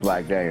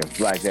Black Daniels,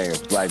 Black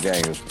Daniels, Black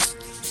Daniels.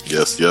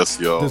 Yes,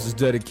 y'all. This is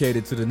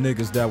dedicated to the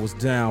niggas that was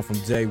down from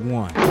day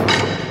one.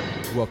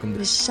 Welcome to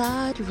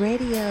Rashad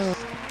Radio.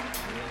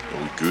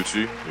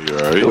 Gucci, you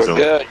alright? We're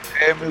good.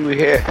 Family, we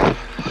here.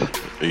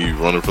 Are you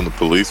running from the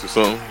police or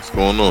something? What's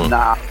going on?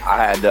 Nah,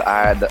 I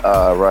had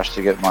to rush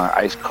to get my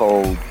ice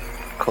cold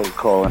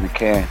Coca-Cola in the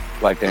can.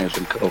 Black Daniels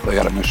and Coke. I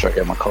gotta make sure I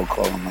get my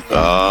Coca-Cola in my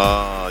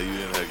can. You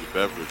didn't have your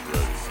beverage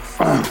ready.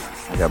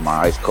 I got my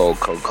ice cold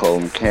Coca-Cola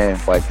in the can.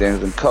 Black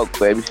Daniels and Coke,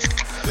 baby.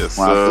 Yes,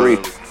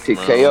 Round 3,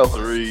 TKO. Round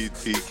 3,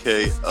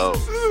 TKO.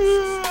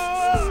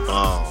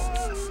 Oh,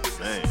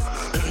 man.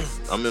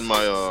 I'm in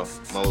my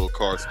little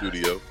car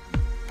studio,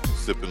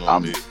 sipping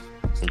on me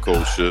some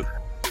cold shit.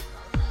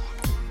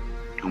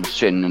 I'm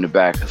sitting in the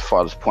back, as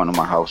farthest point of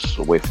my house,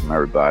 away from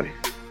everybody.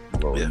 A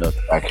little nook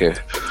back here.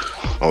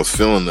 I was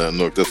feeling that,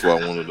 Nook. That's why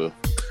I wanted to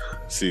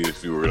see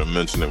if you were going to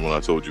mention it when I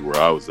told you where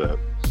I was at.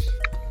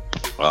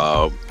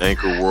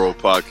 Anchor World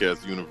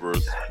Podcast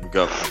Universe. We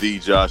got D.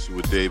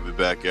 Joshua David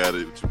back at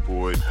it with your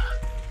boy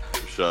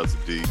Rashad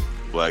Sadiq,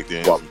 Black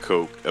Daniels and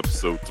Coke,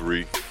 episode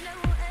 3.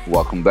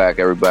 Welcome back,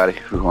 everybody.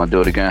 We're going to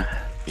do it again.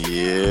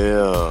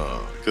 Yeah,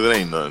 because it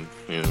ain't nothing.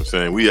 You know what I'm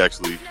saying? We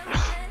actually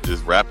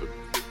just rapping.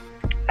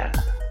 And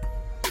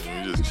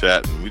we just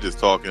chatting. We just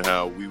talking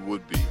how we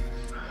would be.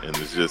 And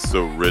it's just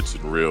so rich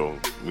and real.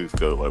 We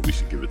feel like we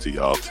should give it to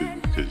y'all too,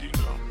 because, you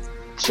know.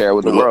 Share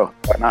with the world.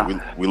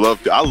 We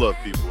love. I love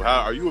people.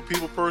 Are you a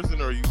people person,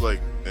 or are you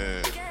like?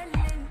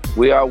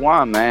 We are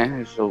one, man.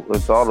 It's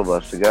all of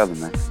us together,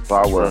 man. It's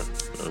our world.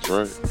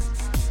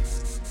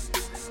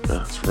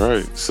 That's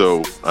right. So,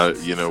 we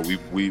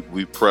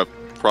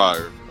prepped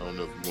prior. I don't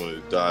know if you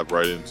want to dive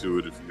right into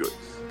it.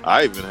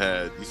 I even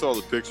had. You saw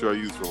the picture I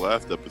used for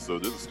last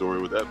episode. There's a story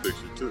with that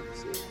picture too.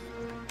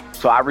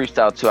 So I reached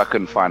out too. I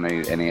couldn't find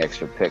any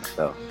extra pics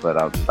though. But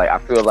I was like, I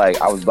feel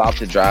like I was about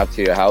to drive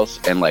to your house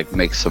and like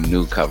make some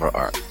new cover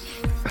art.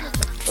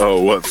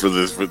 Oh, what for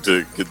this? To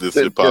get this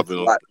shit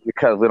popping?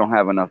 Because we don't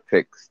have enough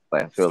pics.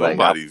 Like I feel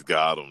somebody's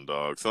got them,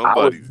 dog.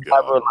 Somebody's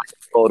got them. I was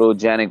never like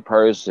a photogenic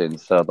person.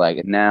 So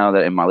like now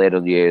that in my later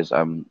years,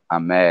 I'm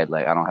mad.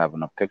 Like I don't have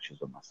enough pictures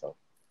of myself.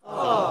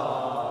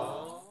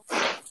 Aww.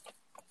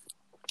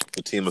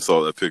 Fatima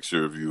saw that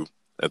picture of you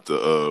at the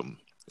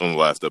on the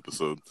last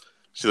episode.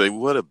 She's like,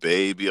 what a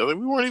baby. I was like,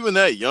 we weren't even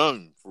that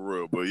young, for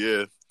real. But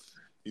yeah,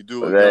 you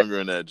do look younger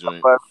in that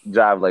joint.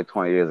 Drive like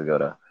 20 years ago,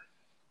 though.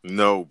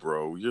 No,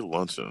 bro. You're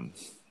lunching.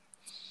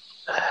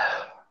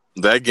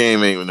 That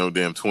game ain't no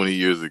damn 20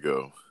 years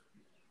ago.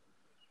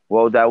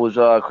 Well, that was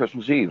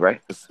Christmas Eve,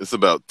 right? It's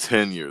about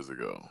 10 years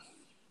ago.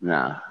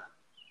 Nah.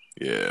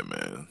 Yeah,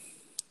 man.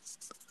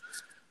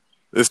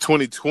 It's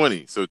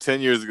 2020, so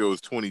 10 years ago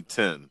was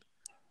 2010.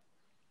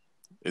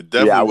 It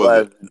definitely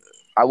wasn't.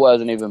 I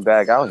wasn't even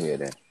back out here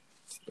then.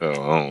 Oh,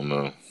 I don't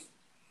know.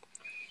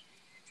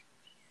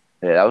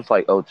 Yeah, that was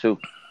like 02,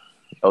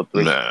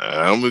 03.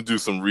 Nah, I'm going to do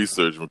some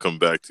research and come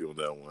back to you on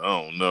that one. I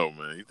don't know,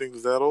 man. You think it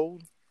was that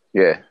old?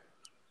 Yeah.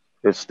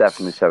 It's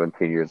definitely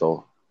 17 years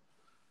old.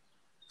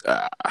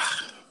 All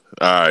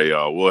right,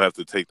 y'all. We'll have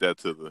to take that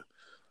to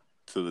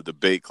the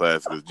debate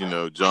class because, you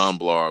know, John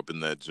Blar up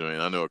in that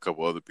joint. I know a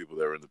couple other people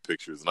that were in the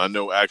pictures, and I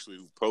know actually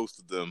who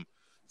posted them,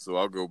 so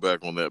I'll go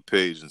back on that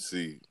page and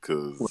see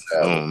because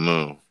I don't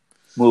know.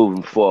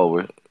 Moving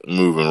forward.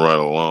 Moving right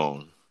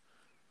along.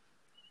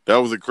 That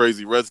was a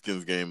crazy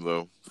Redskins game,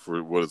 though,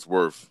 for what it's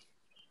worth.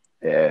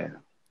 Yeah.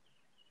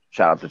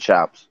 Shout out to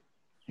Chops.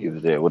 He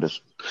was there with us.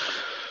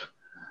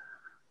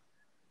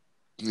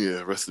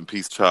 Yeah, rest in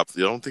peace, Chops.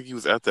 I don't think he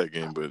was at that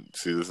game, but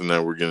see, this and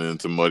that we're getting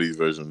into Muddy's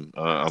version.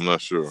 I'm not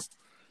sure.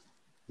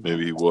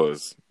 Maybe he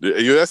was.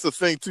 Yeah, that's the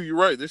thing, too. You're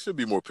right. There should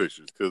be more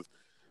pictures because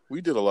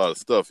we did a lot of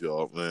stuff,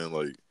 y'all, man.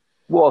 Like,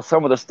 well,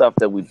 some of the stuff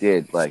that we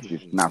did, like,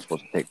 you're not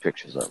supposed to take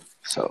pictures of.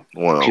 So,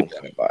 keep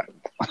that in mind.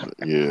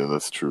 Yeah,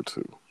 that's true,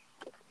 too.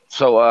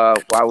 So,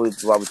 while we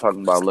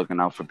talking about looking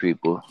out for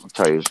people, I'll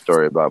tell you a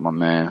story about my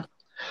man.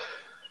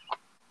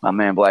 My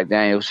man Black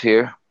Daniels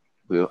here.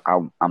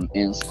 I'm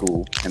in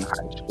school, in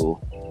high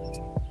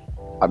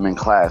school. I'm in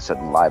class at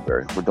the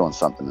library. We're doing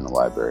something in the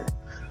library.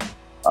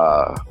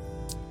 A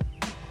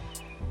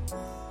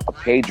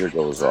pager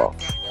goes off.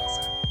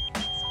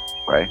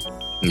 Right?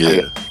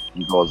 Yeah.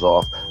 It goes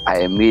off. I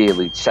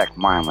immediately check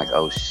mine like,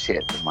 oh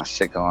shit, is my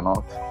shit going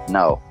off?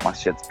 No, my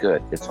shit's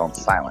good. It's on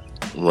silent.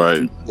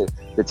 Right.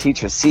 The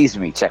teacher sees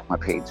me check my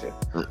pager.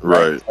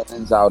 Right. It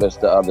turns out it's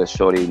the other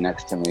shorty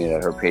next to me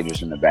that her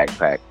pager's in the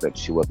backpack that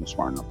she wasn't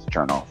smart enough to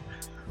turn off.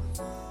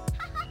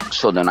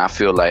 So then I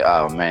feel like,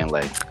 oh man,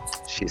 like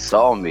she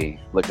saw me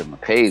look at my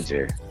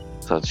pager,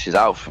 so she's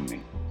out for me.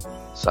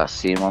 So I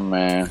see my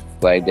man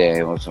Black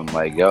Daniels. I'm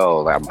like, yo,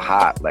 like, I'm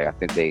hot. Like I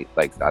think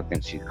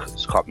she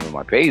caught me with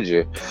my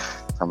pager.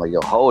 So I'm like, yo,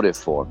 hold it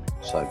for me.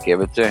 So I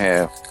give it to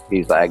him.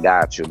 He's like, I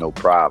got you, no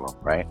problem,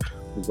 right?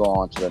 We go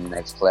on to the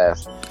next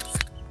class.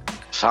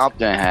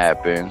 Something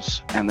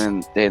happens, and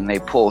then they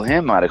pull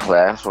him out of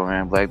class for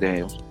man Black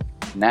Daniels.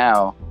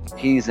 Now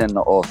he's in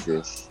the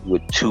office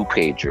with 2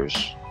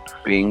 pagers,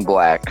 being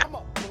black,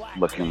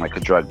 looking like a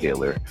drug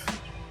dealer,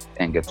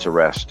 and gets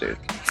arrested.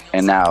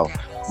 And now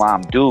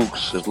Mom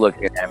Dukes is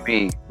looking at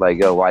me like,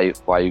 yo,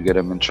 why you get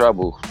him in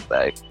trouble?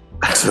 Like,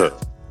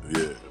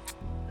 Yeah.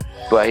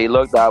 but he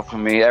looked out for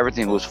me.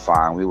 Everything was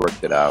fine. We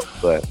worked it out.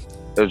 But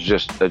it was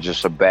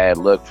just a bad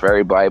look for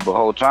everybody. But the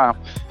whole time,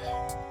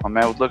 my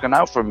man was looking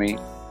out for me.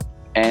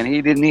 And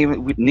he didn't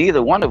even,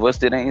 neither one of us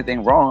did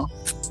anything wrong.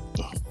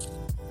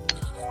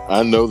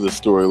 I know this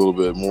story a little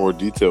bit more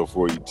detail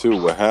for you too.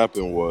 What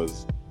happened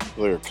was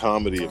like a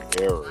comedy of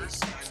errors.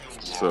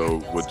 So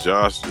what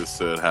Josh just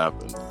said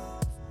happened.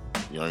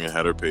 Youngin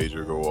had her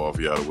pager go off,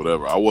 yada,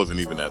 whatever. I wasn't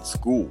even at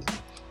school.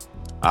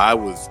 I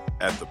was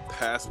at the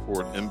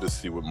passport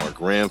embassy with my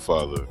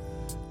grandfather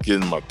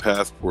getting my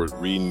passport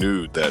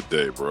renewed that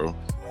day, bro.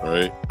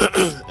 Right?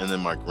 And then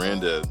my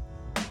granddad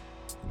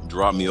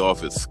dropped me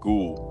off at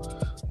school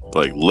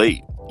like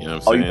late. You know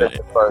what I'm saying? You missed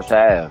the first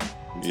half.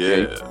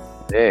 Yeah.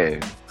 Yeah.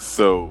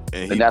 So,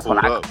 and that's when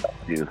I up.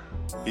 corrected you.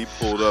 He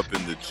pulled up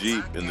in the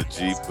Jeep, and the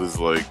Jeep was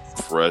like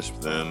fresh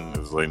then. It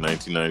was like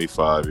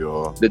 1995,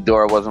 y'all. The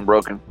door wasn't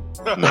broken.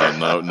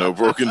 No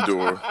broken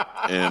door.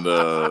 And you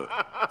know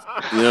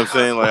what I'm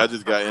saying? Like I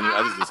just got in,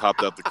 I just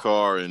hopped out the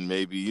car, and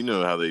maybe you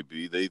know how they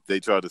be. They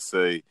tried to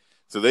say,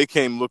 so they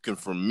came looking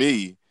for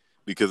me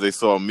because they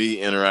saw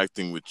me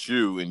interacting with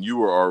you, and you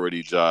were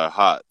already Jai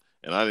hot,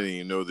 and I didn't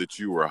even know that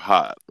you were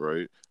hot,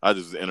 right? I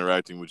just was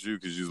interacting with you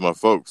because you was my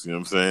folks, you know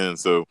what I'm saying?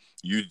 So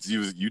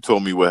you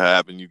told me what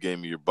happened. You gave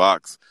me your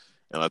box,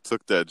 and I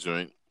took that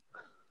joint.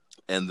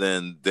 And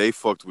then they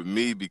fucked with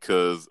me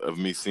because of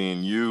me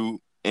seeing you,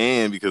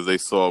 and because they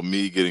saw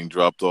me getting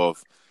dropped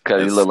off.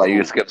 Because you look like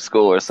you skipped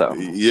school or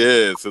something.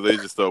 Yeah, so they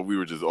just thought we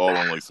were just all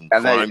on like some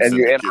and crime and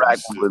you're syndicate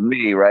interacting and with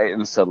me, right?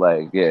 And so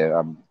like,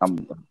 yeah,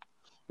 I'm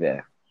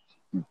yeah.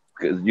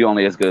 Because you're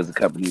only as good as the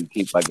company you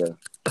keep, I guess.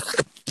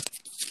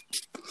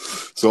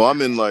 So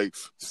I'm in like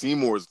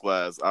Seymour's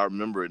class. I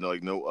remember it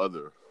like no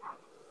other.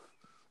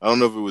 I don't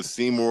know if it was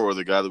Seymour or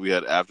the guy that we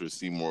had after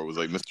Seymour. It was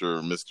like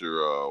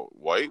Mr.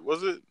 White,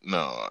 was it?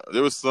 No,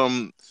 there was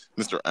some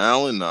Mr.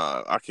 Allen.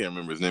 Nah, I can't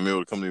remember his name. It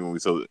would come to me when we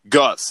saw it.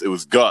 Gus. It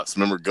was Gus.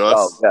 Remember Gus?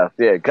 Oh, Gus.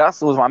 Yeah,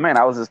 Gus was my man.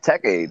 I was his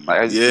tech aide.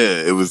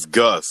 Yeah, it was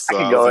Gus. So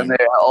I could go in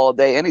there all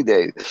day, any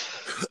day.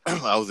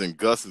 I was in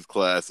Gus's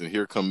class, and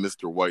here come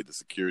Mr. White, the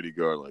security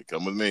guard. Like,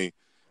 come with me.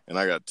 And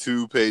I got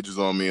 2 pages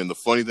on me. And the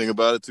funny thing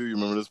about it, too, you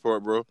remember this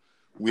part, bro?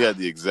 We had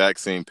the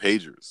exact same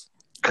pagers.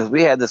 Because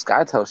we had the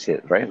SkyTel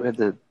shit, right? We had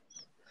the...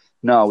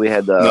 No, we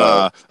had the...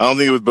 Nah, I don't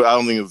think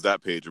it was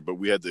that pager, but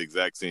we had the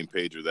exact same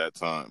pager that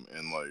time.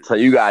 And like, so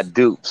you got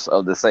dupes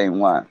of the same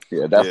one.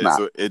 Yeah, that's not...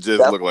 So it just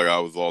looked like I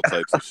was all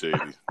types of shady.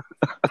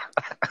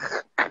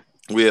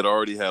 We had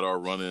already had our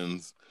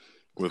run-ins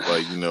with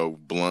like, you know,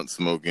 blunt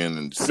smoking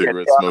and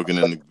cigarette smoking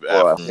in the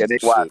bathroom. Yeah,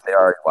 they're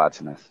already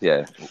watching us.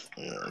 Yeah.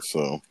 Yeah,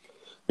 so...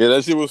 Yeah,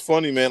 that shit was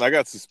funny, man. I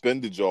got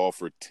suspended, y'all,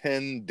 for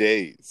 10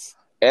 days.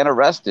 And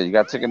arrested. You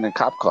got taken in a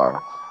cop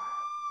car.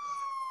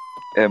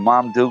 And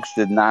Mom Dukes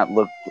did not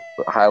look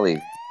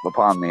highly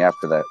upon me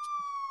after that.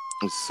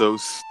 It's so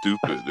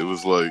stupid. It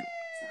was like...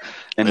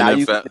 And now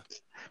you can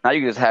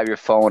just have your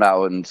phone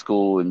out in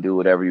school and do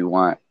whatever you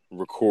want.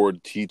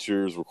 Record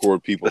teachers,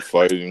 record people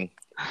fighting.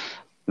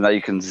 Now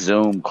you can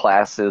Zoom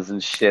classes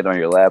and shit on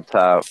your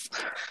laptop.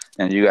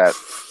 And you got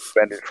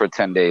suspended for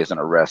 10 days and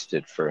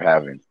arrested for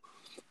having...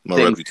 My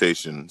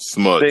reputation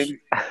smudged.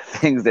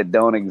 Things that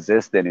don't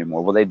exist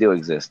anymore. Well, they do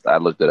exist. I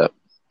looked it up.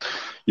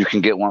 You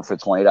can get one for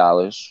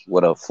 $20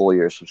 with a full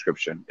year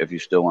subscription if you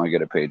still want to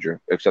get a pager.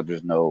 Except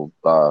there's no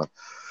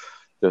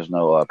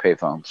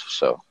payphones,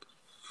 so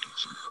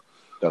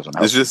doesn't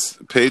help. It's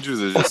just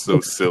pagers are just so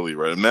silly,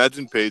 right?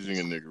 Imagine paging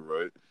a nigga,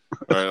 right?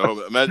 All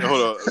right,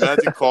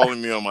 imagine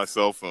calling me on my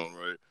cell phone,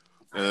 right?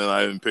 And then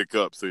I didn't pick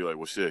up, so you're like,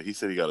 well, shit. He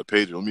said he got a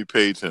pager. Let me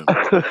page him,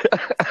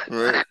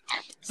 right?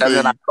 So and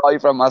then I call you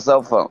from my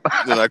cell phone.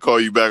 Then I call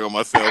you back on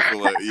my cell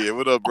phone, like, yeah,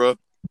 what up, bro?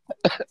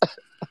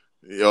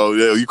 Yo,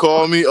 you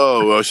call me?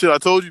 Oh, shit, I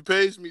told you,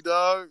 page me,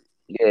 dog.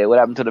 Yeah, what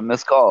happened to the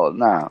missed call?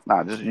 Nah,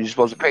 you're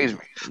supposed to page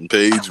me.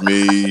 Page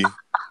me.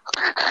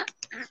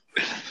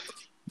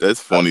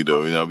 That's funny,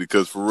 though, you know,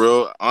 because for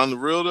real, on the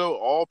real, though,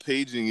 all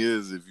paging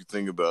is, if you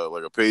think about it,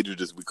 like a pager,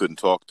 just we couldn't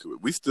talk to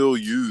it. We still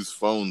use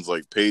phones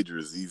like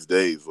pagers these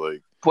days,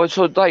 like. Well,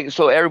 so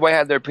everybody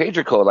had their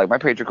pager code. Like, my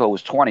pager code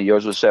was 20,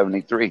 yours was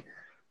 73.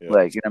 Yeah.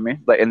 Like, you know what I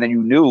mean? Like, and then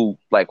you knew,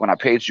 like, when I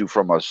paged you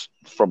from a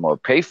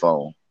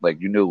payphone,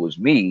 like, you knew it was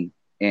me,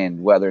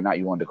 and whether or not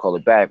you wanted to call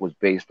it back was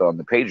based on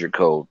the pager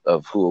code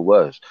of who it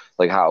was,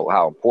 like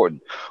how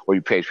important. Or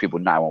you page people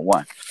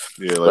 911.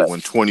 Yeah, like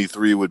when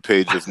 23 would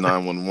page us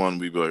 911,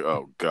 we'd be like,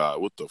 "Oh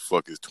God, what the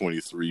fuck is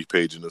 23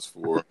 paging us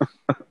for?"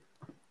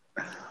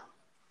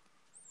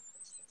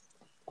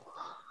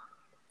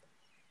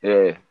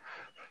 Yeah.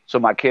 So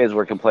my kids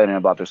were complaining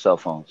about their cell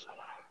phones.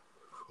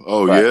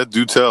 Oh yeah,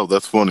 do tell.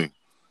 That's funny.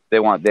 They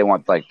want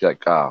like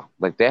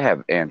they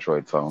have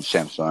Android phones,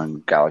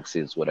 Samsung,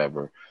 Galaxies,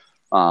 whatever.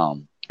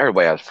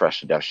 Everybody has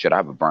fresh to death shit. I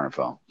have a burner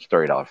phone. It's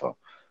 $30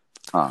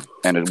 phone.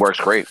 And it works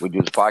great. We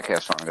do this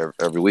podcast on it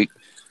every week.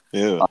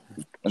 Yeah.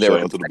 And they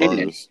were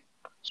complaining.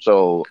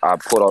 So I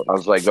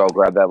was like, "Yo,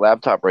 grab that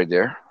laptop right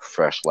there,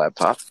 fresh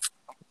laptop."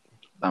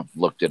 I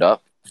looked it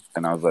up,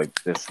 and I was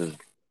like, "This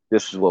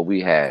is what we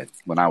had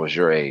when I was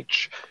your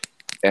age."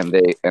 And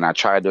I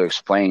tried to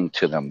explain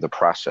to them the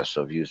process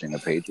of using a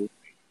pager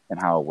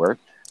and how it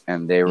worked,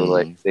 and they were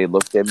like, they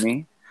looked at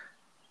me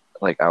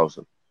like I was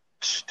a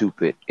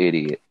stupid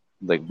idiot.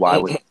 Like,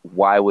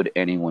 why would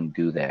anyone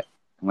do that?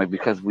 I'm like,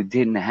 because we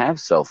didn't have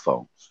cell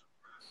phones.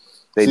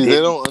 They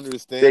don't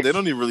understand. They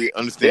don't even really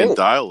understand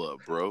dial-up,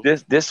 bro.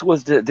 This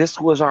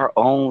was our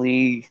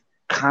only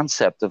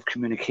concept of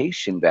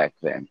communication back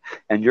then,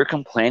 and you're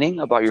complaining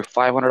about your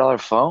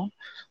 $500 phone.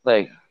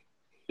 Like,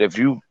 if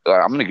you,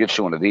 I'm gonna get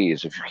you one of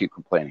these if you keep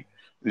complaining.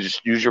 You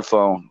just use your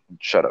phone.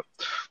 Shut up.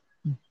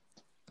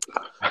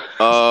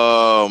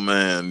 Oh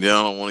man,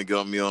 y'all don't want to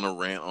get me on a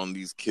rant on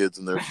these kids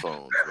and their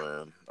phones,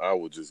 man. I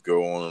would just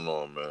go on and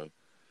on, man.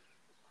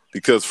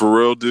 Because for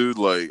real, dude,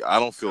 like I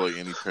don't feel like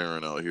any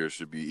parent out here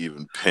should be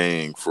even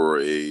paying for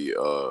a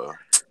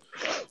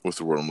what's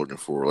the word I'm looking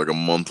for? Like a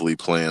monthly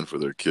plan for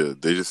their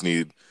kid. They just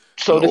need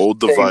an old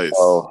device.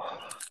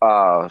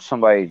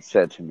 Somebody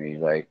said to me,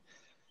 like,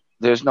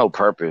 there's no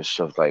purpose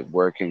of like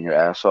working your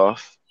ass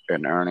off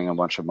and earning a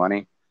bunch of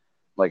money,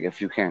 like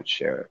if you can't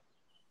share it.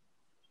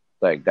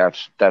 Like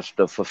that's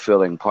the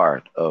fulfilling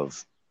part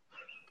of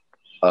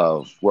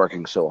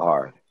working so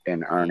hard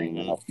and earning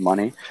enough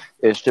money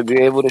is to be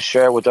able to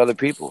share with other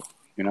people,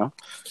 you know?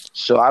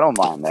 So I don't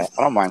mind that.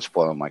 I don't mind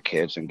spoiling my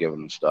kids and giving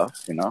them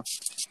stuff, you know?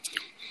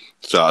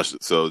 Josh,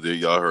 so there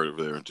y'all heard it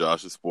there.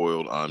 Josh is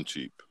spoiled, I'm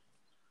cheap.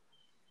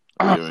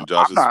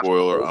 Josh is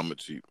spoiler, I'm a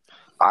cheap.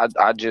 I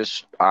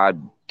just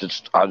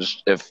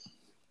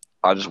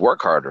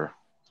work harder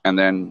and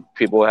then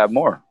people will have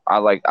more.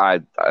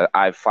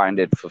 I find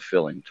it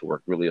fulfilling to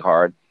work really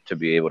hard to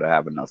be able to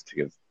have enough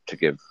to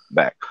give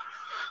back.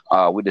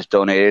 We just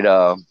donated.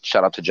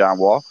 Shout out to John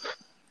Wall.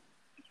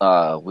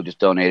 We just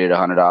donated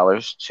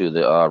 $100 to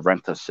the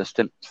rent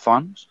assistant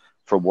funds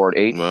for Ward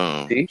 8.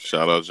 Wow.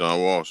 Shout out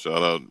John Wall.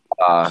 Shout out.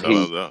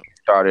 He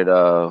started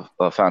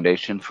a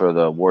foundation for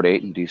the Ward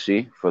 8 in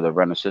DC for the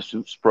rent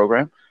assistance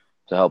program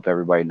to help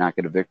everybody not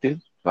get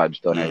evicted. So I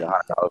just donated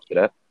 $100 to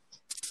that.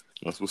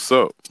 That's what's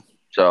up.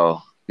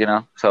 So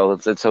so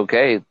it's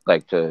okay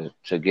like to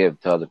give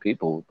to other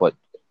people, but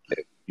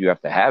you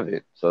have to have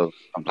it. So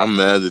I'm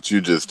mad that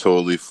you just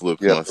totally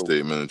flipped my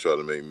statement and tried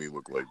to make me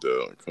look like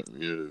that.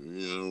 You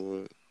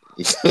know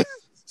what?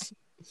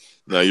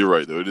 No, you're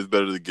right though. It is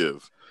better to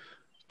give,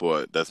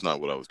 but that's not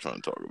what I was trying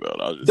to talk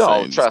about. I was just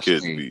saying trust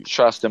these kids me.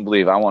 Trust and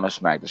believe. I want to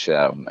smack the shit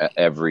out of them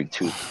every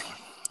Tuesday,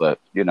 but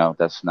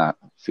that's not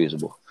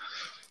feasible.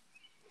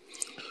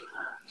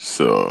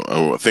 So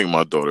I think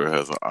my daughter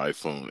has an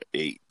iPhone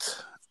 8,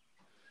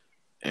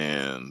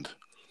 and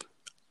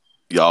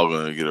y'all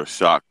gonna get a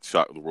shock.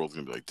 The world's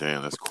gonna be like,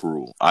 damn, that's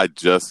cruel. I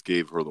just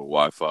gave her the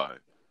Wi-Fi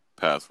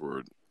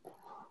password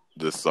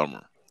this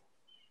summer,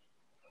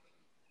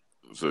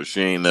 so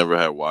she ain't never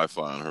had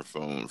Wi-Fi on her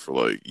phone for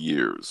like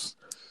years.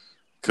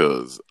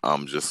 Cause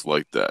I'm just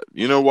like that.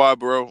 You know why,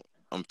 bro?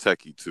 I'm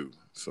techie too.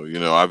 So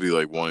I be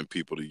like wanting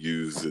people to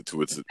use it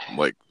to its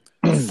like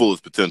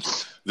fullest potential.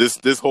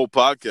 This whole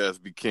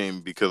podcast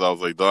became because I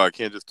was like, dog, I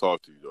can't just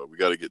talk to you, dog. We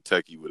got to get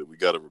techie with it. We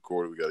got to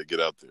record it. We got to get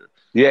out there.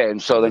 Yeah,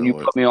 and so then you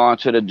put me on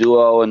to the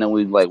Duo, and then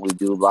we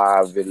do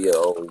live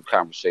video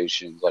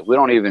conversations. Like we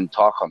don't even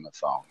talk on the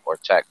phone or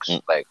text.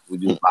 Like we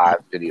do live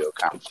video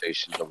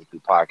conversations, or we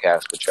do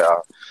podcasts with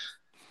y'all.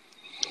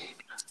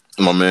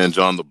 My man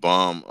John the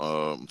Bomb,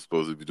 I'm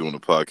supposed to be doing a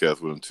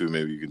podcast with him too.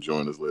 Maybe you can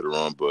join us later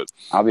on. But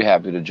I'll be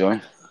happy to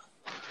join.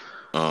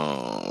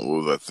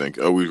 What was I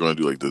thinking? Oh, we were going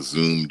to do like the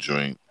Zoom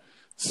joint.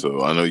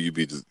 So I know you've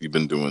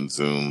been doing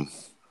Zoom.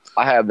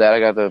 I have that. I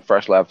got the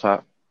fresh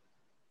laptop.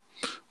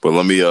 But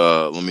let me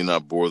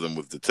not bore them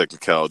with the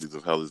technicalities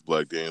of how this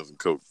Black Daniels and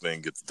Coke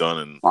thing gets done.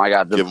 And I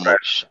got the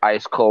fresh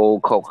ice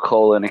cold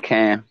Coca-Cola in a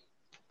can.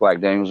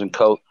 Black Daniels and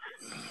Coke.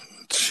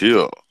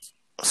 Chill.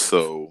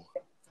 So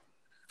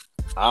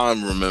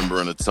I'm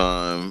remembering a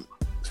time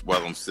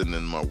while I'm sitting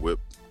in my whip.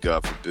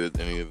 God forbid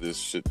any of this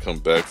shit come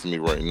back to me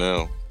right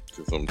now.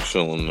 Because I'm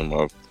chilling in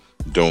my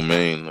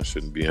domain. I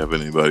shouldn't be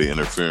having anybody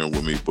interfering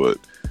with me, but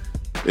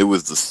it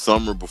was the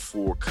summer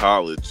before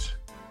college.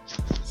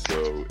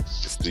 So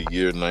it's the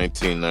year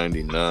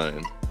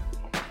 1999.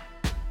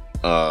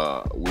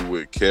 We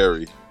with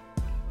Carrie.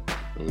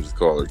 Let me just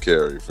call her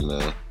Carrie for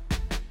now.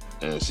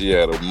 And she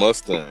had a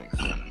Mustang.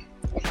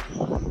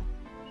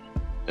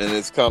 And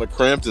it's kind of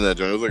cramped in that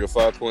joint. It was like a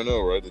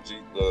 5.0, right? The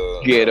Jeep.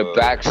 The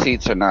back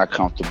seats are not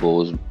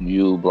comfortable. It was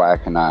you,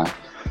 Black, and I.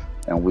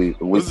 And we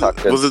was it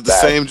the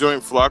same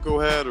joint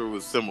Flacco had, or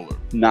was it similar?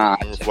 Nah,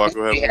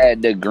 he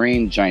had the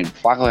green joint.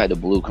 Flacco had the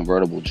blue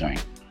convertible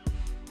joint.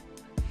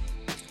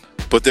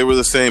 But they were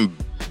the same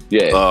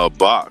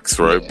box,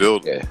 right? Yeah,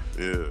 building.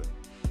 Yeah.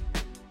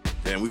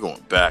 Man, we going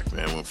back,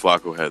 man, when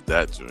Flacco had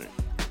that joint.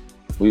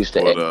 We used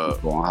to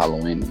go on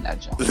Halloween in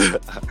that joint.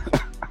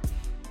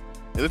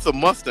 And it's a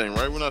Mustang,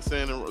 right? We're not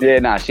saying it. Yeah,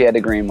 nah, she had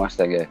the green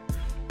Mustang, Yeah,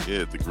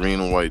 the green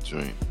and white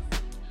joint.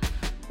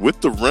 With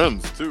the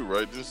rims too,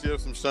 right? Didn't she have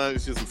some shiny?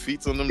 She had some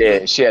feats on them. Yeah,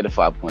 too? she had the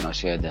 5.0.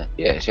 She had that.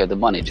 Yeah, she had the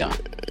money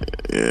jump.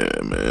 Yeah,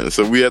 man.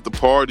 So we had the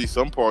party,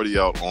 some party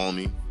out on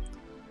me,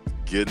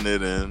 getting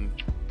it in,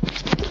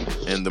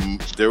 and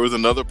there was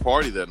another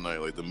party that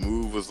night. Like the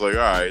move was like, all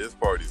right, this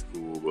party's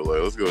cool, but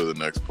like let's go to the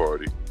next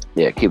party.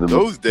 Yeah, keep it.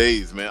 Those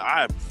days, man,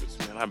 I'd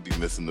be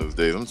missing those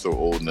days. I'm so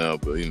old now,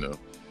 but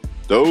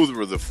those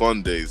were the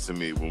fun days to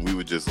me when we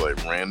would just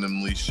like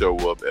randomly show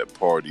up at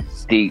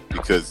parties deep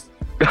because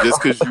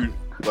you.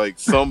 Like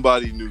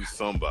somebody knew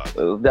somebody.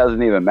 It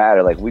doesn't even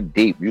matter. Like we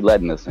deep. You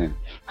letting us in.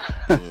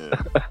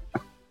 Yeah.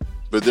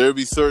 But there'd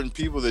be certain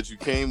people that you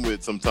came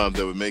with sometimes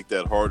that would make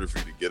that harder for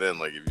you to get in.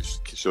 Like if you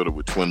showed up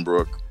with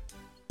Twinbrook.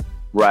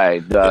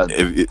 Right.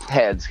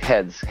 Heads,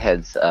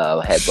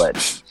 headbutt.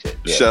 Shit,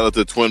 yeah. Shout out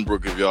to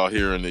Twinbrook if y'all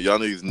hearing it. Y'all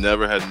niggas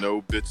never had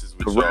no bitches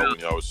with y'all when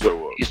y'all would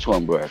show up. He's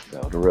Twinbrook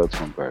though. The real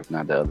Twinbrook,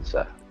 not the other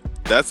side.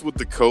 That's what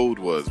the code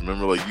was.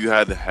 Remember, like you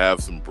had to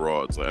have some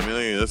broads. Like, I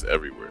mean, that's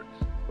everywhere.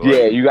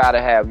 Yeah, you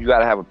gotta have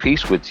a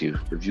piece with you.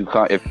 If you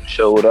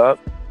showed up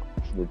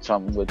with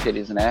something with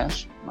titties and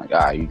ass, like,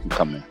 all right, you can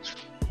come in.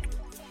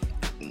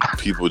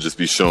 People just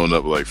be showing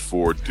up like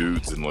 4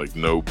 dudes and like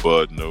no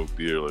bud, no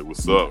beer. Like,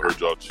 what's up? Heard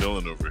y'all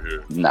chilling over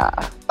here. Nah.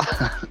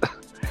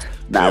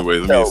 Anyway,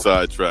 let me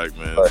sidetrack,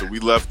 man. So we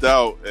left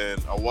out,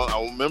 and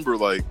I remember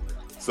like,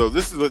 so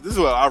this is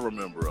what I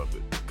remember of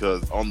it,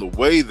 because on the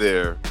way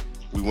there,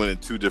 we went in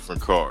 2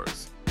 different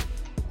cars,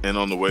 and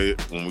on the way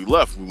when we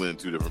left, we went in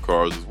 2 different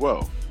cars as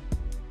well.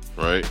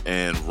 Right,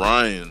 and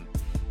Ryan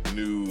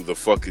knew the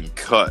fucking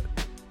cut,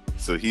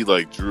 so he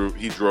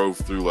drove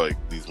through like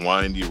these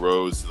windy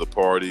roads to the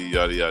party,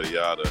 yada yada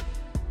yada.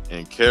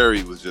 And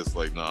Carrie was just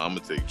like, "Nah, I'm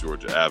gonna take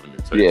Georgia Avenue."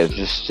 Yeah,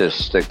 just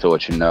stick to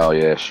what you know.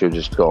 Yeah, she'll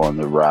just go on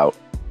the route.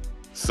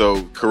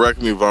 So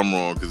correct me if I'm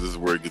wrong, because this is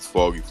where it gets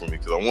foggy for me.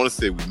 Because I want to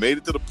say we made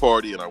it to the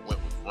party, and I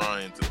went with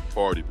Ryan to the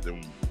party, but then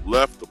when we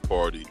left the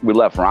party, we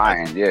left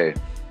Ryan. Yeah.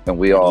 And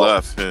we all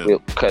left him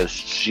because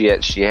she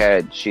had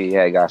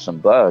got some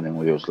bud, and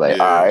we was like,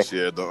 yeah, all right, she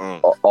had the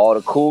all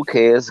the cool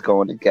kids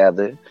going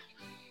together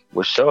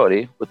with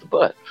Shorty with the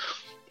bud.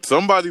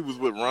 Somebody was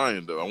with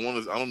Ryan though. I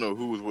don't know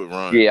who was with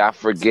Ryan. Yeah, I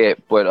forget,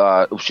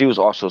 but she was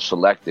also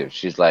selective.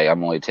 She's like,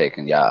 I'm only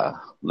taking y'all.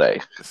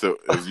 Like, so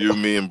it's you,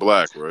 me, and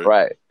Black, right?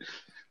 Right.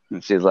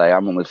 And she's like, I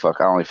only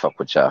fuck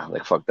with y'all.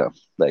 Like, fuck them.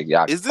 Like,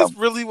 y'all. Is this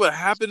really what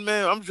happened,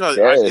 man? I'm trying.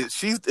 Yeah.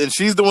 She's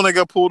the one that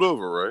got pulled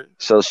over, right?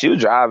 So she was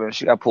driving.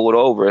 She got pulled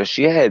over.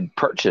 She had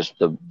purchased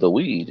the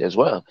weed as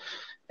well,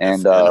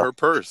 and in her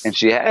purse, and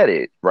she had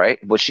it right.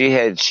 But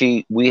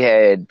we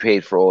had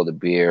paid for all the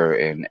beer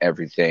and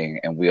everything,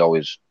 and we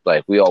always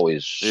it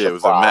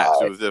was a match.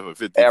 It was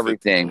definitely 50-50.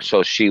 Everything.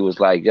 So she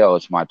was like, "Yo,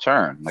 it's my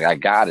turn. Like, I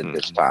got it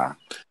this time."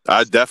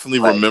 I definitely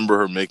remember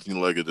her making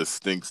like a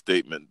distinct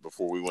statement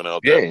before we went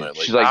out that night.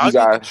 Like, she's like,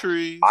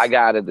 I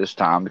got it this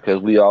time,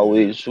 because we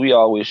always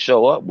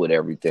show up with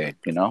everything,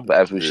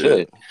 as we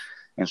should.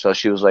 And so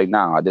she was like,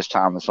 nah, this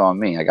time it's on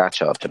me. I got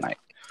y'all tonight.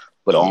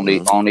 But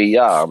only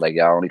y'all, like,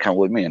 y'all only come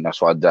with me. And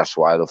that's why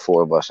the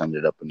 4 of us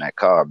ended up in that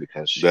car,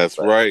 because That's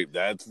right.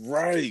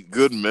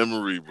 Good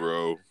memory,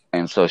 bro.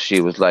 And so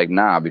she was like,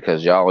 nah,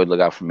 because y'all always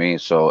look out for me.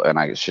 So,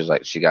 and she's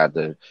like, she got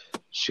the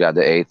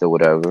 8th or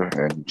whatever.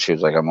 And she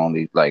was like,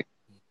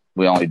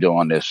 we only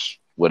doing this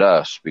with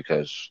us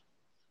because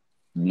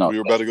we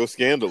were about to go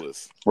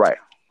scandalous. Right.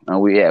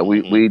 And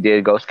we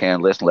did go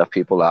scandalous and left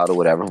people out or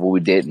whatever, but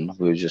we didn't.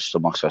 We were just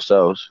amongst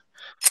ourselves.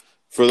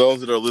 For those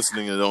that are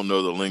listening and don't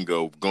know the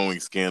lingo, going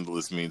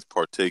scandalous means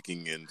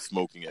partaking in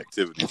smoking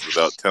activities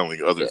without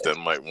telling others that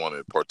might want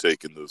to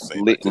partake in those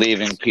same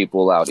leaving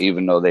people out,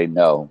 even though they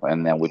know,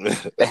 and then we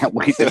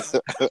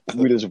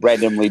just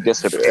randomly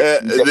disappear.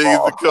 And they used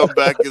to come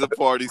back to the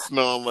party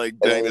smelling like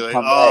dang, like,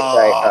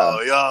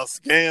 oh, y'all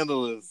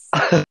scandalous.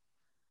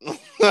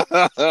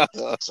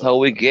 So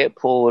we get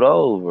pulled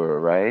over,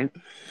 right?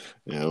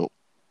 Yep.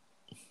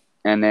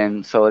 And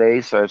then, so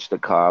they searched the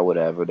car,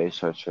 whatever. They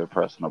searched her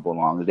personal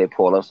belongings. They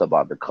pulled us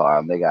about the car,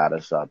 and they got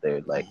us out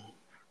there, like,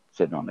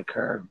 sitting on the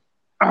curb.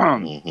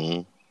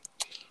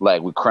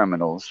 Like, with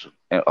criminals.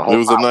 It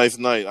was a nice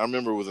night. I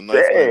remember it was a nice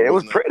night. Yeah, it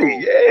was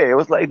pretty. Yeah, it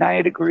was like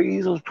 90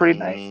 degrees. It was pretty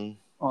nice.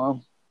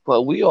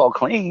 But we all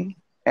clean.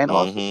 And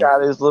also got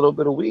this little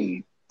bit of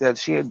weed that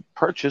she had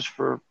purchased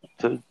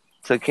to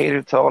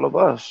cater to all of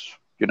us,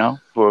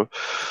 for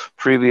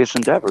previous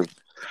endeavors.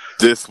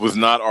 This was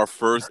not our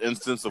first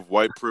instance of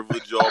white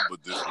privilege, y'all,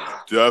 but this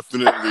was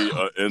definitely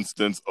an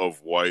instance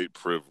of white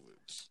privilege.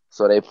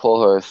 So they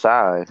pull her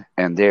aside,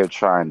 and they're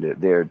doing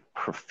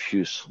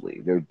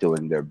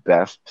their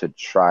best to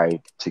try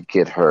to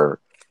get her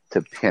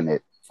to pin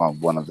it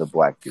on one of the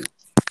black dudes.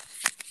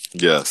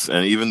 Yes,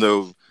 and even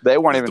though they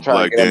weren't even trying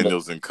Black to get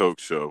Daniels and Coke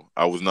show,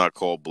 I was not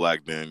called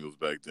Black Daniels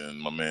back then.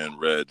 My man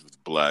Red was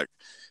black,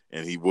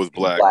 and he was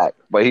black,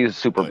 but he was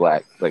super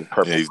black, like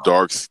purple. Yeah, he's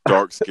dark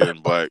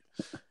skinned black.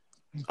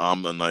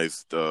 I'm a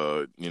nice,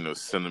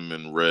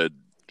 cinnamon red,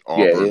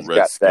 auburn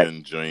red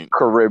skin joint,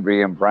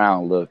 Caribbean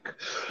brown look.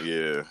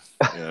 Yeah.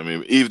 I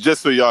mean, even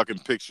just so y'all can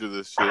picture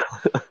this shit,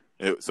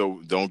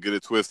 So don't get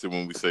it twisted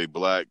when we say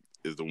Black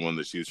is the one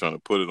that she was trying to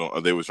put it on,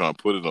 or they were trying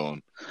to put it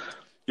on.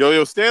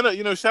 Yo, stand up.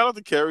 Shout out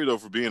to Carrie though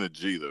for being a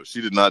G though.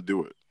 She did not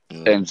do it.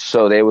 And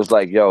so they was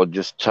like, yo,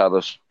 just tell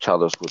us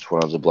which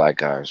one of the black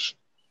guys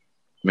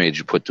made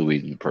you put the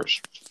weed in your purse.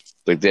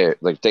 They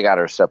got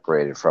her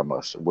separated from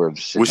us. We're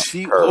just was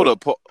she? Hold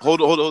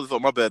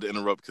on. My bad to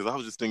interrupt because I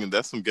was just thinking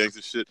that's some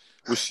gangster shit.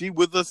 Was she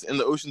with us in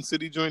the Ocean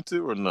City joint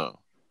too, or no?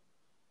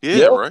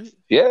 Yeah, right.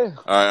 Yeah.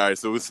 All right.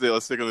 So let's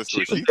stick on this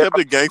story. She kept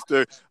it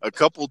gangster a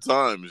couple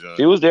times. Yo.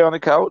 She was there on the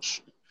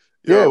couch.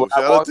 Yo,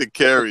 shout out to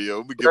Carrie.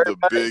 Yo, we give the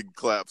big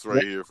claps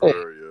right here for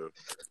her. Yo.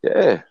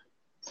 Yeah.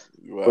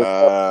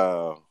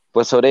 Wow.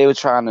 But so they were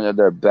trying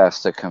their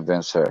best to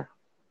convince her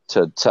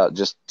to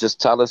just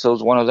tell us it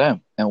was one of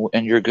them,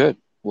 and you're good.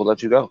 We'll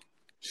let you go.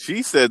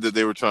 She said that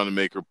they were trying to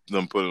make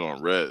them put it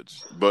on Reg,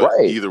 but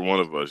either one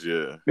of us,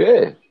 yeah.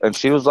 And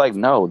she was like,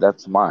 "No,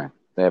 that's mine.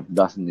 They have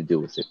nothing to do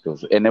with it."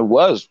 And it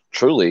was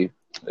truly,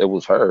 it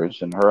was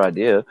hers and her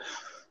idea.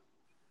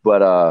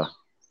 But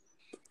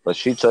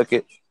she took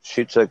it.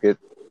 She took it,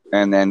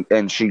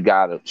 and she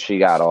got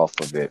off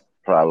of it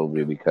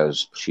probably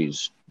because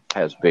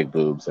has big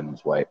boobs and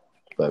is white.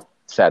 But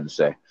sad to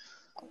say,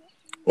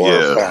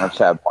 or parents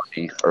have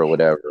money or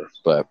whatever.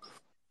 But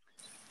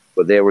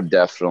they were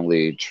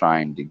definitely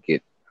trying to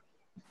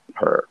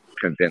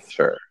convince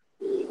her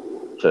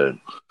to.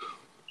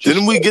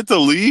 Didn't we get to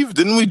leave?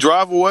 Didn't we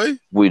drive away?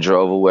 We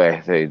drove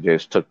away. They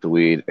just took the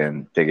weed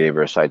and they gave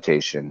her a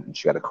citation and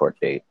she got a court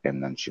date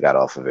and then she got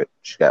off of it.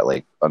 She got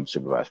like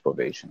unsupervised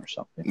probation or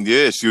something.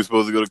 Yeah, she was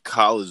supposed to go to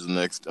college some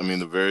of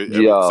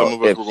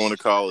us were going to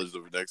college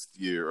the next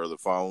year or the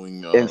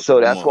following. And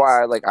so that's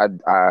why, like, I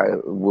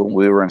when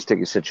we were in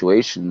sticky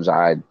situations,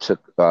 I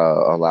took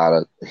a lot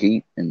of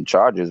heat and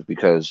charges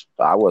because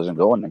I wasn't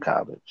going to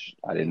college.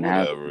 I didn't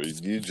have.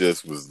 You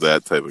just was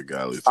that type of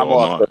guy. I'm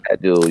also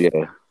that dude.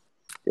 Yeah.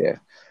 Yeah,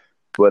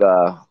 but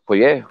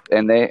yeah,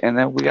 and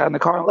then we got in the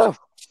car and left.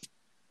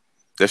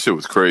 That shit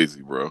was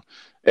crazy, bro.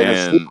 And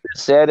if she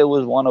said it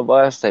was one of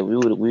us, that we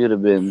would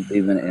have been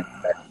leaving in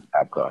that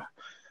cop car.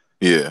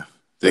 Yeah,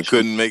 they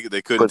couldn't make it.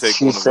 They couldn't take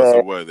one of us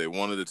away. They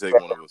wanted to take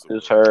one of us away. It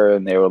was her,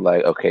 and they were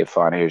like, "Okay,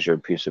 fine. Here's your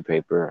piece of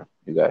paper.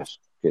 You guys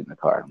get in the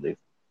car and leave."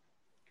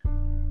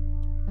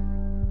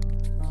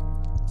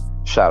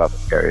 Shout out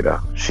to Carrie though.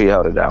 She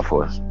held it down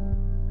for us.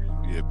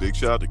 Yeah, big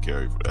shout out to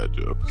Carrie for that,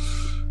 Joe.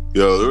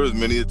 Yo, there was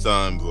many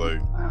times,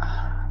 like,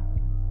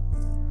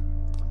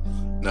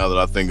 now that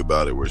I think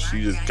about it, where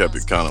she just kept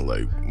it kind of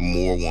like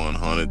more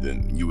 100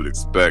 than you would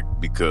expect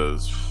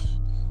because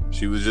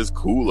she was just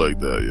cool like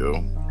that,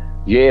 yo.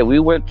 Yeah, we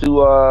went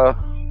to,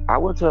 I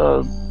went to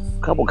a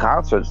couple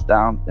concerts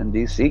down in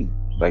D.C.,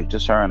 like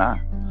just her and I.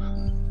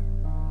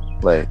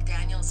 Like,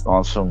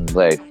 on some,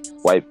 like,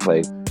 white,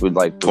 like, with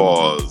like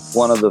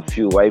one of the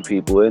few white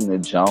people in the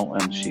jump,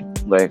 and she,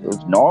 like, it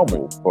was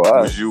normal for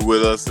us. Was you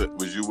with us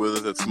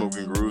at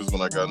Smoking Grooves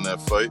when I got in that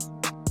fight?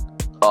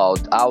 Oh,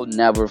 I'll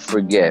never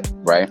forget,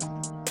 right?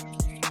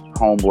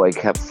 Homeboy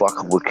kept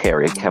fucking with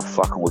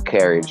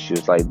Carrie, and she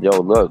was like, yo,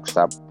 look,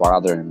 stop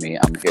bothering me.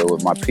 I'm here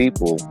with my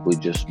people. We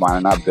just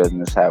minding our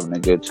business, having a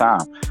good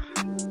time.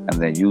 And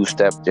then you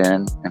stepped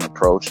in and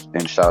approached,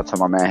 and shout out to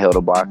my man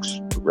Hilda-Box.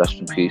 Rest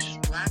in peace.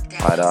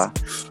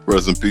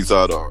 Rest in peace,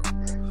 Idar.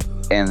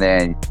 And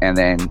then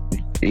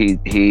he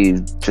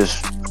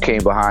just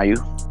came behind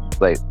you,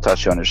 like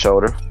touched you on the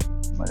shoulder.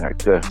 I'm like, all right,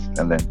 good.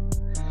 And then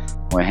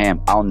went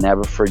ham. I'll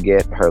never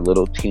forget her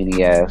little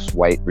teeny ass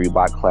white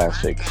Reebok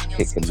Classics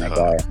kicking that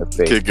guy in the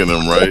face. Kicking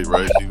him, right?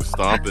 She was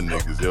stomping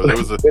niggas. Yo, there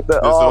was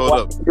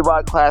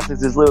Reebok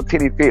Classics, his little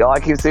teeny feet. All I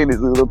keep seeing is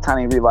little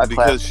tiny Reebok Classics.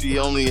 Because she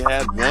only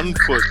had one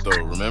foot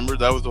though. Remember,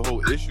 that was the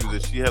whole issue,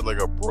 that she had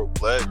like a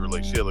broke leg or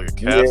like she had like a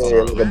cast on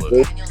her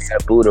leg.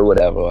 A boot or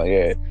whatever.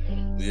 Yeah.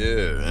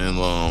 Yeah,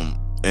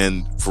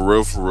 and for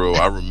real,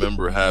 I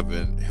remember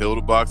having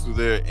Hilda-Box was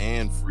there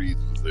and Freeze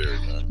was there.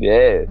 Man.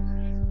 Yeah.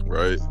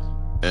 Right.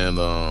 And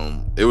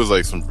it was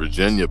like some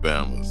Virginia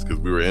Bamas because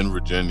we were in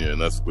Virginia,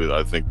 and that's what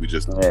I think we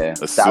just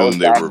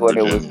assumed they were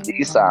Virginia. It was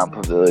Nissan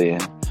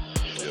Pavilion.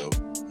 Yep.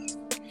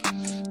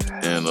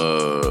 And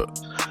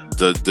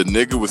the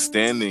nigga was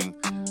standing,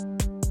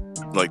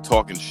 like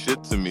talking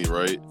shit to me,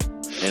 right?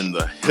 And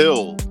the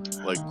hill,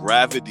 like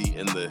gravity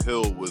in the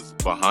hill was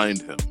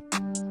behind him,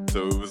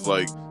 so it was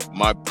like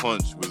my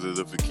punch was as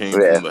if it came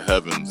from the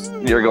heavens.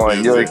 You're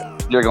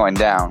going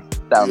down.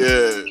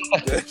 Yeah.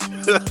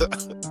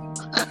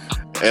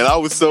 And I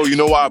was so, you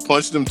know why I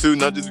punched him too?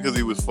 Not just because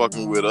he was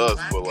fucking with us,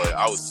 but like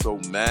I was so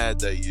mad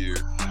that year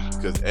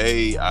because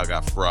A, I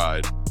got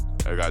fried.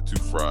 I got too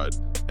fried.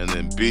 And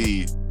then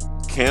B,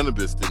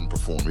 Cannabis didn't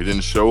perform. He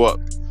didn't show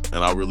up.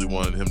 And I really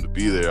wanted him to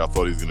be there. I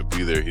thought he was going to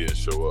be there. He didn't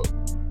show up.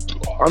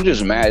 I'm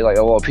just mad. Like,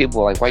 well,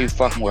 people are like, why you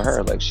fucking with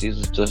her? Like, she's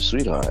just a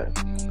sweetheart.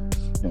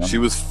 You know? She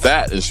was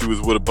fat and she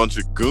was with a bunch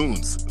of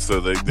goons. So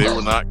they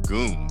were not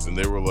goons. And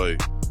they were like,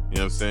 you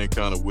know what I'm saying,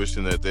 kind of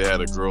wishing that they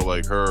had a girl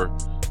like her,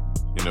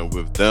 you know,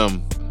 with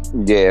them.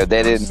 Yeah,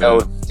 they didn't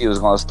know she was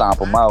going to stomp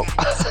them out.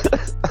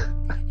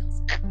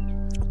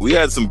 We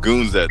had some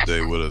goons that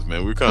day with us, man.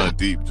 We were kind of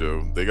deep,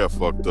 Joe. They got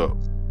fucked up.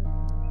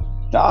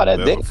 No, that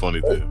That's they a funny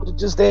they thing. was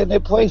just there in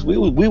their place.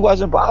 We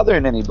wasn't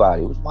bothering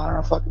anybody. We was minding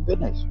our fucking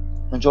business,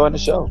 enjoying the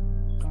show.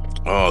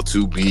 Oh,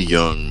 To Be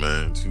Young,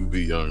 man. To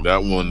Be Young.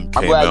 That one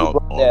I'm came glad you out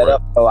brought all that right.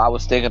 up. Oh, I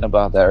was thinking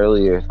about that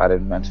earlier. I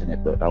didn't mention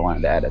it, but I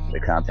wanted to add it to the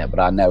content. But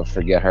I'll never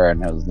forget her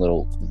and those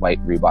little white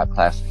Reebok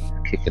classics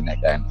kicking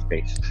that guy in the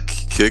face.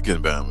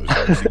 Kicking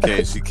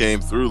Bama. She came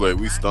through, like,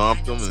 we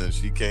stomped them, and then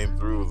she came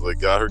through, was like,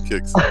 got her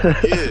kicks in.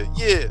 Like,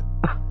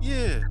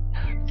 yeah.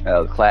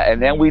 That was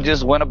and then we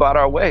just went about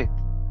our way.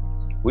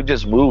 We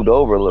just moved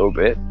over a little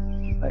bit.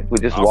 Like we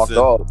just walked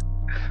off.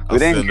 We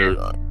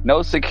didn't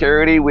no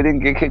security. We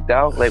didn't get kicked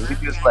out. Like we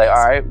just like,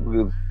 all right,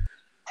 we'll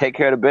take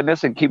care of the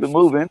business and keep it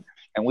moving.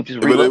 And we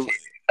just relocated.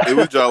 It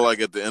was y'all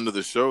like at the end of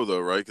the show though,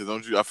 right? Because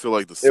don't you? I feel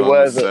like the sun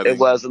was setting. It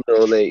was a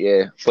little late,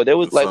 yeah. But it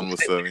was the like sun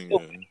was setting.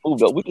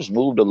 We just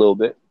moved a little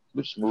bit.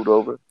 We just moved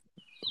over,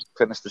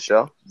 finished the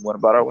show, went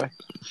about our way.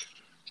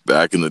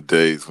 Back in the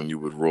days when you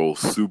would roll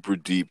super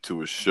deep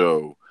to a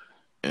show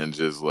and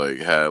just like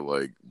had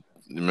like,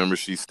 remember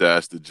she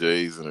stashed the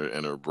J's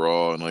in her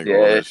bra and like all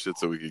that shit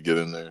so we could get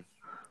in there.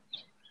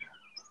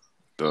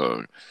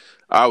 Dog,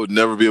 I would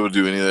never be able to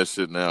do any of that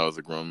shit now as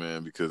a grown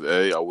man because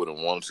A, I wouldn't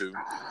want to,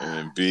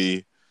 and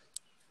B.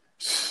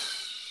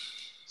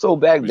 So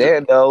back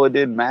then though, it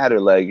didn't matter.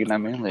 Like, you know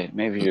what I mean? Like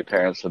maybe your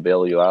parents will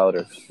bail you out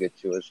or get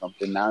you or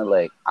something. Now,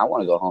 like, I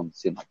want to go home and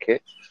see my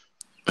kids.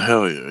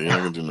 Hell yeah, you're not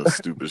gonna do no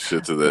stupid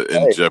shit to that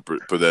in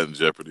jeopardy. Put that in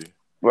jeopardy.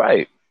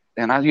 Right.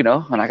 And I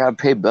gotta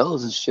pay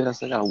bills and shit. I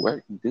still gotta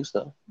work and do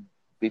stuff,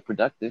 be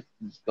productive,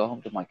 and just go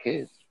home to my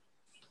kids.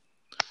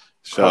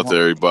 Shout out to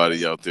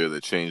everybody out there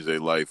that changed their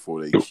life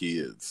for their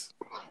kids.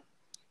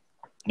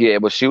 Yeah,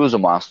 but she was a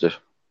monster.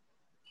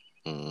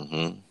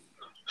 Mm-hmm.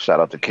 Shout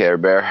out to Care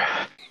Bear.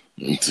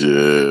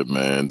 Yeah,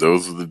 man.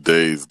 Those are the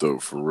days, though,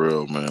 for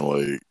real, man.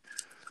 Like,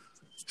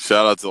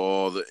 shout out to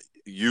all the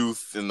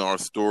youth in our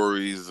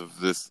stories of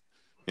this.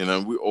 You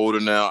know, we're older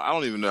now. I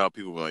don't even know how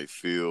people might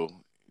feel.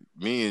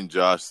 Me and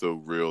Josh so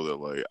real that,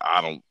 like,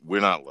 we're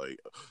not like,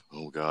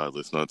 oh, God,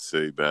 let's not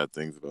say bad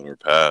things about our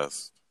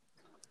past.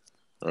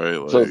 Right?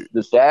 Like, so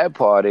the sad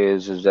part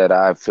is that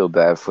I feel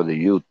bad for the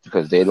youth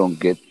because they don't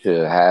get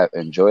to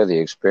enjoy the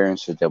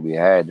experiences that we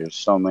had. There's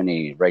so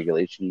many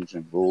regulations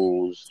and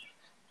rules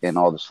and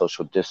all the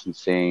social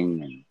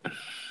distancing.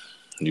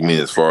 You mean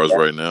as far as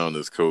right now in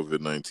this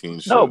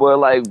COVID-19 shit? No, but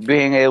like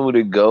being able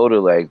to go to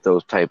like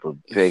those type of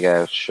big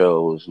ass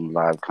shows and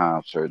live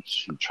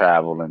concerts and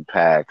travel in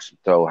packs, and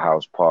throw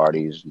house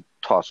parties and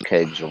toss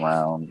kegs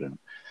around, and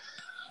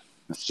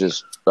it's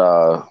just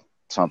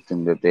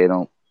something that they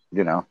don't,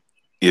 you know.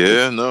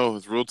 Yeah, no,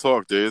 it's real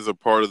talk. There is a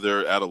part of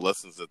their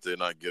adolescence that they're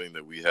not getting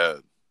that we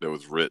had that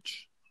was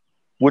rich.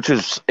 Which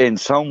is, in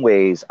some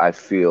ways, I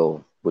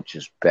feel, which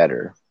is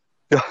better.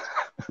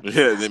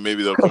 Yeah, then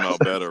maybe they'll come out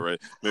better,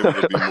 right? Maybe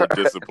they'll be more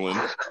disciplined.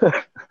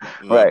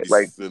 Right,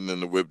 like sitting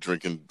in the whip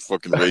drinking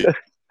fucking rape.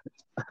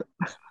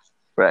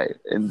 Right,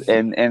 and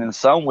in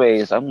some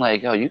ways, I'm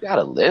like, yo, you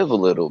gotta live a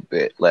little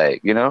bit,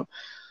 like, you know,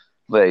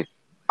 like.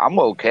 I'm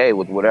okay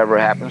with whatever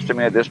happens to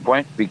me at this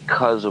point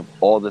because of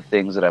all the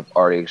things that I've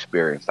already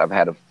experienced. I've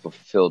had a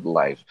fulfilled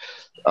life,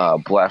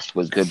 blessed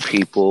with good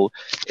people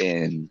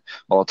and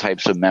all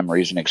types of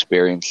memories and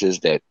experiences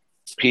that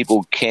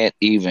people can't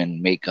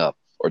even make up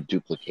or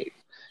duplicate.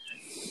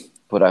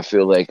 But I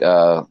feel like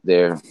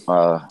they're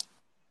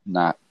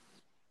not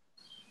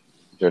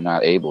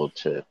able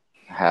to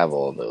have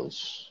all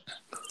those.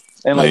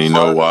 And like, you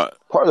know what?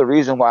 Part of the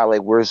reason why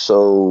like we're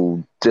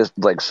so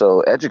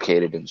so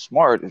educated and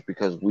smart is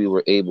because we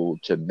were able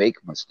to make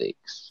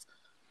mistakes,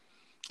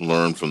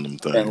 learn from them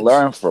things, and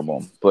learn from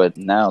them. But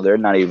now they're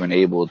not even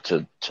able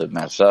to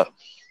mess up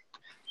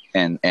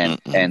and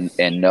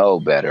know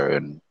better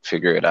and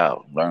figure it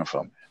out, learn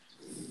from it.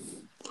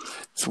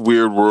 It's a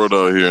weird world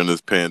out here in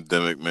this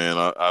pandemic, man.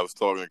 I was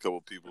talking to a couple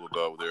of people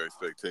about their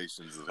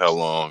expectations of how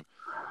long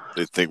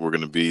they think we're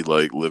going to be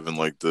like living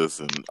like this,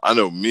 and I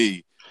know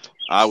me.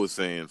 I was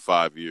saying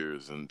 5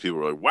 years, and people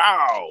were like,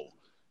 wow,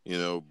 you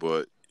know,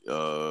 but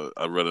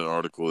I read an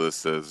article that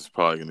says it's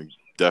probably going to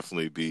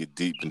definitely be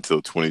deep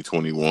until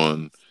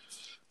 2021.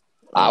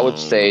 I would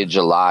say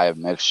July of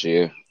next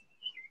year.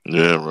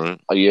 Yeah,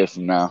 right. A year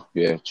from now,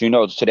 yeah. So, you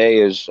know,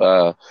 today is,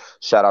 shout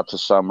out to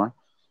summer.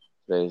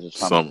 Today is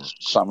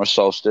summer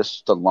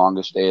solstice, the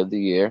longest day of the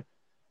year.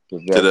 The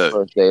very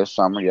first day of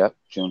summer, yep,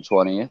 June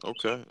 20th.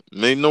 Okay.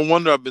 Man, no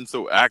wonder I've been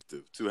so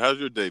active, too. How's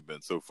your day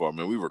been so far,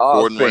 man? We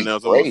recording right now.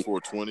 It's almost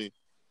 4:20.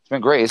 It's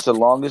been great. It's the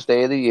longest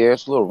day of the year.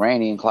 It's a little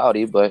rainy and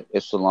cloudy, but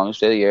it's the longest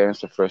day of the year.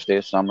 It's the first day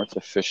of summer. It's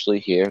officially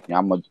here.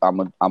 I'm a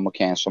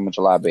Cancer. I'm a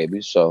July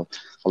baby, so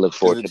I look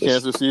forward to this.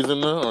 Cancer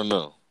season now or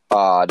no?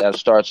 That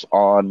starts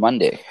on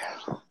Monday.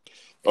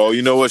 Oh,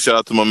 you know what? Shout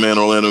out to my man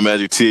Orlando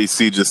Magic.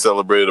 THC just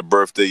celebrated a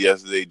birthday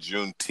yesterday,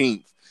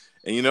 Juneteenth.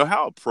 And you know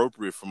how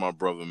appropriate for my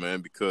brother,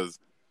 man, because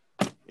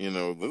you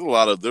know there's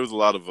a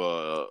lot of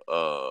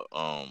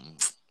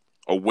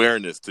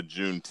awareness to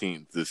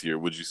Juneteenth this year.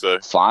 Would you say?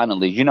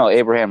 Finally, you know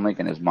Abraham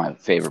Lincoln is my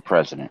favorite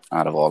president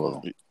out of all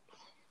of them.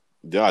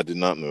 Yeah, I did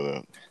not know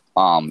that.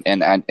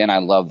 And I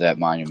love that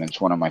monument.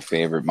 It's one of my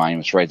favorite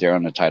monuments, right there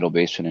on the tidal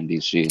basin in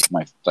DC. It's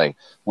my like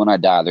when I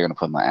die, they're gonna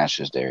put my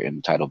ashes there in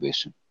the tidal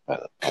basin.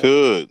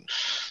 Good.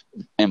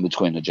 In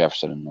between the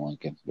Jefferson and the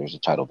Lincoln, there's a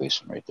tidal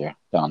basin right there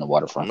down on the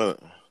waterfront.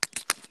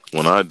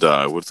 When I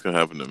die, what's gonna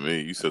happen to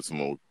me? You said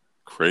some old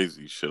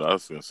crazy shit. I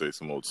was gonna say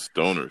some old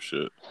stoner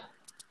shit.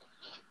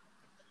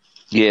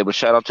 Yeah, but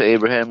shout out to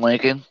Abraham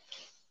Lincoln.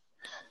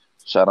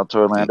 Shout out to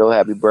Orlando.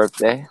 Happy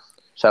birthday.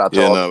 Shout out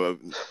to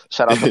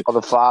all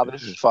the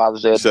fathers.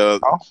 Father's Day.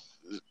 Shout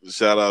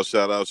out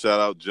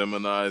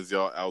Geminis,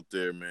 y'all out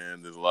there,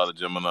 man. There's a lot of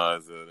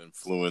Geminis that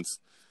influence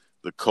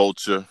the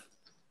culture.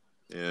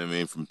 You know what I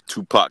mean? From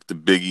Tupac to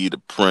Biggie to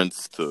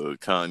Prince to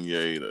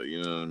Kanye to,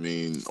 you know what I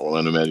mean?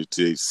 Orlando Magic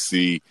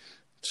THC.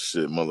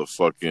 Shit,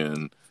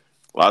 motherfucking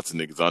lots of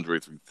niggas. Andre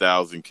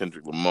 3000,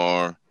 Kendrick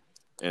Lamar.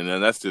 And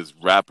then that's just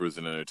rappers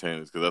and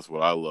entertainers because that's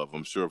what I love.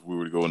 I'm sure if we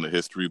were to go into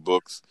history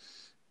books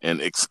and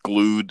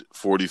exclude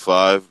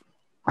 45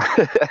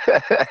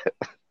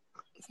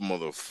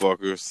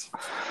 motherfuckers.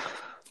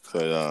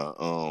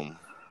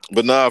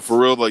 But nah, for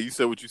real, like you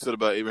said what you said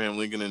about Abraham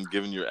Lincoln and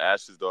giving your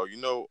ashes, dog. You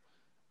know,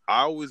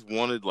 I always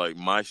wanted like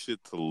my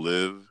shit to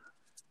live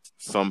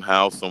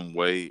somehow, some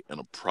way in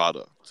a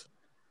product.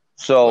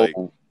 So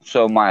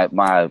my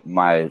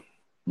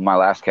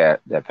last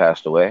cat that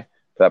passed away,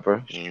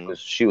 Pepper,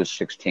 she was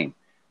 16,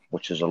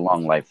 which is a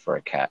long life for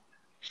a cat.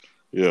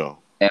 Yeah.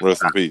 And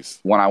rest in peace.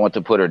 When I went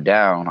to put her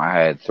down, I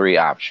had 3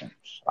 options.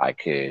 I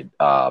could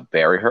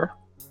bury her.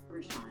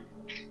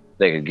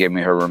 They could give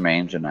me her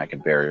remains and I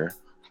could bury her.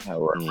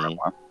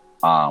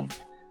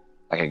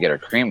 I could get her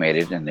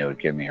cremated and they would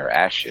give me her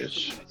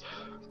ashes.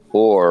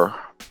 Or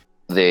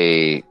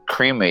they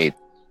cremate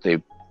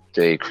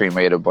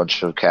a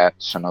bunch of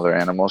cats and other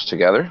animals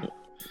together.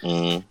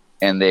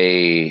 And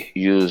they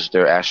use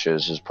their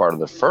ashes as part of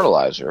the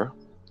fertilizer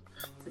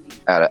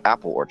at an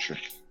apple orchard.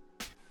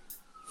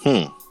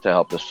 To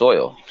help the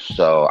soil.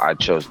 So I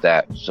chose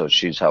that. So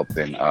she's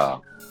helping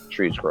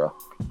trees grow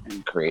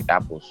and create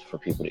apples for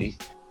people to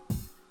eat.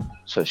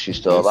 So she's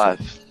still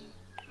alive.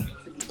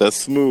 That's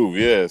smooth,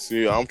 yeah.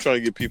 See, I'm trying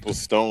to get people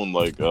stoned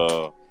like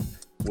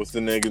what's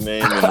the nigga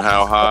name and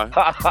How High?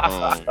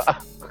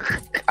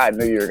 I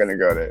knew you were gonna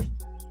go there.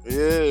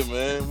 Yeah,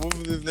 man. What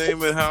was his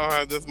name and How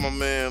High? That's my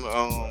man.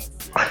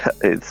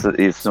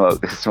 He's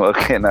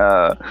smoking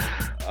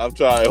I'm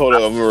trying. Hold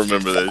on, I'm gonna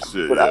remember that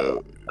shit.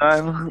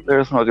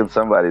 They're smoking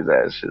somebody's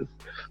ashes.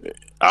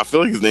 I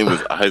feel like his name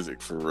was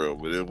Isaac for real,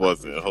 but it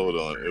wasn't. Hold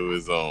on, it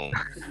was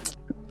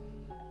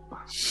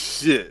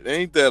shit.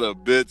 Ain't that a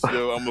bitch,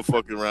 yo? I'm gonna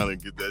fuck around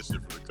and get that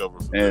shit for the cover.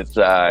 It's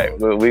alright.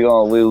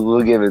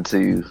 We'll give it to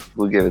you.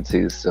 We'll give it to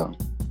you soon.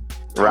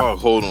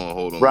 Hold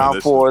on.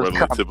 Round 4 is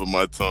coming. The tip of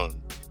my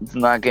tongue. It's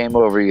not game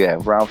over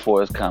yet. Round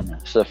 4 is coming.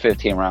 It's a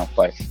 15-round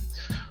fight.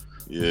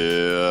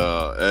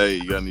 Yeah. Hey,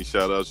 you got any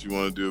shout outs you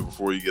want to do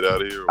before you get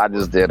out of here? I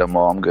just did them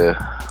all. I'm good.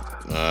 All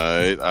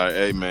right.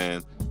 Hey,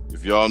 man.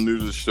 If y'all new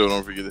to the show,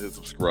 don't forget to hit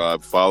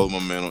subscribe. Follow my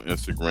man on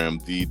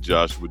Instagram,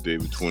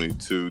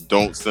 TheJoshuaDavid22.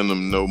 Don't send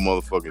them no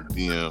motherfucking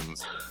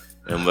DMs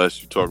unless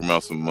you're talking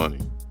about some money.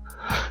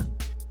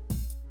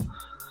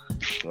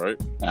 Right?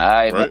 All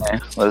right,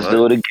 man. Let's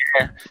do it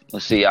again.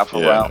 Let's see y'all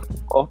for round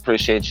 4.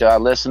 Appreciate y'all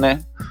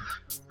listening.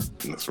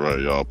 That's right,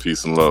 y'all.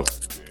 Peace and love.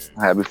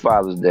 Happy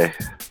Father's Day.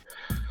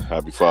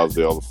 Happy Father's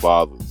Day, all the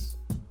fathers.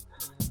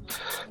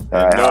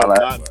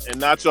 And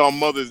not y'all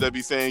mothers that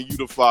be saying you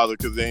the father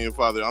because they ain't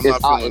father. I'm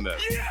not feeling that.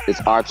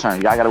 It's our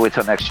turn. Y'all gotta wait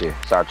till next year.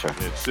 It's our turn.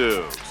 Yeah,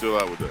 chill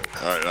out with that.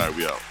 All right,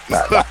 we out.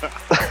 Bye.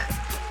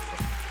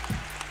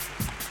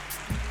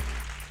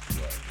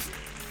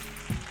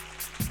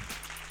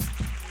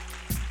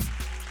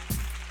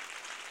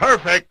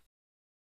 Perfect.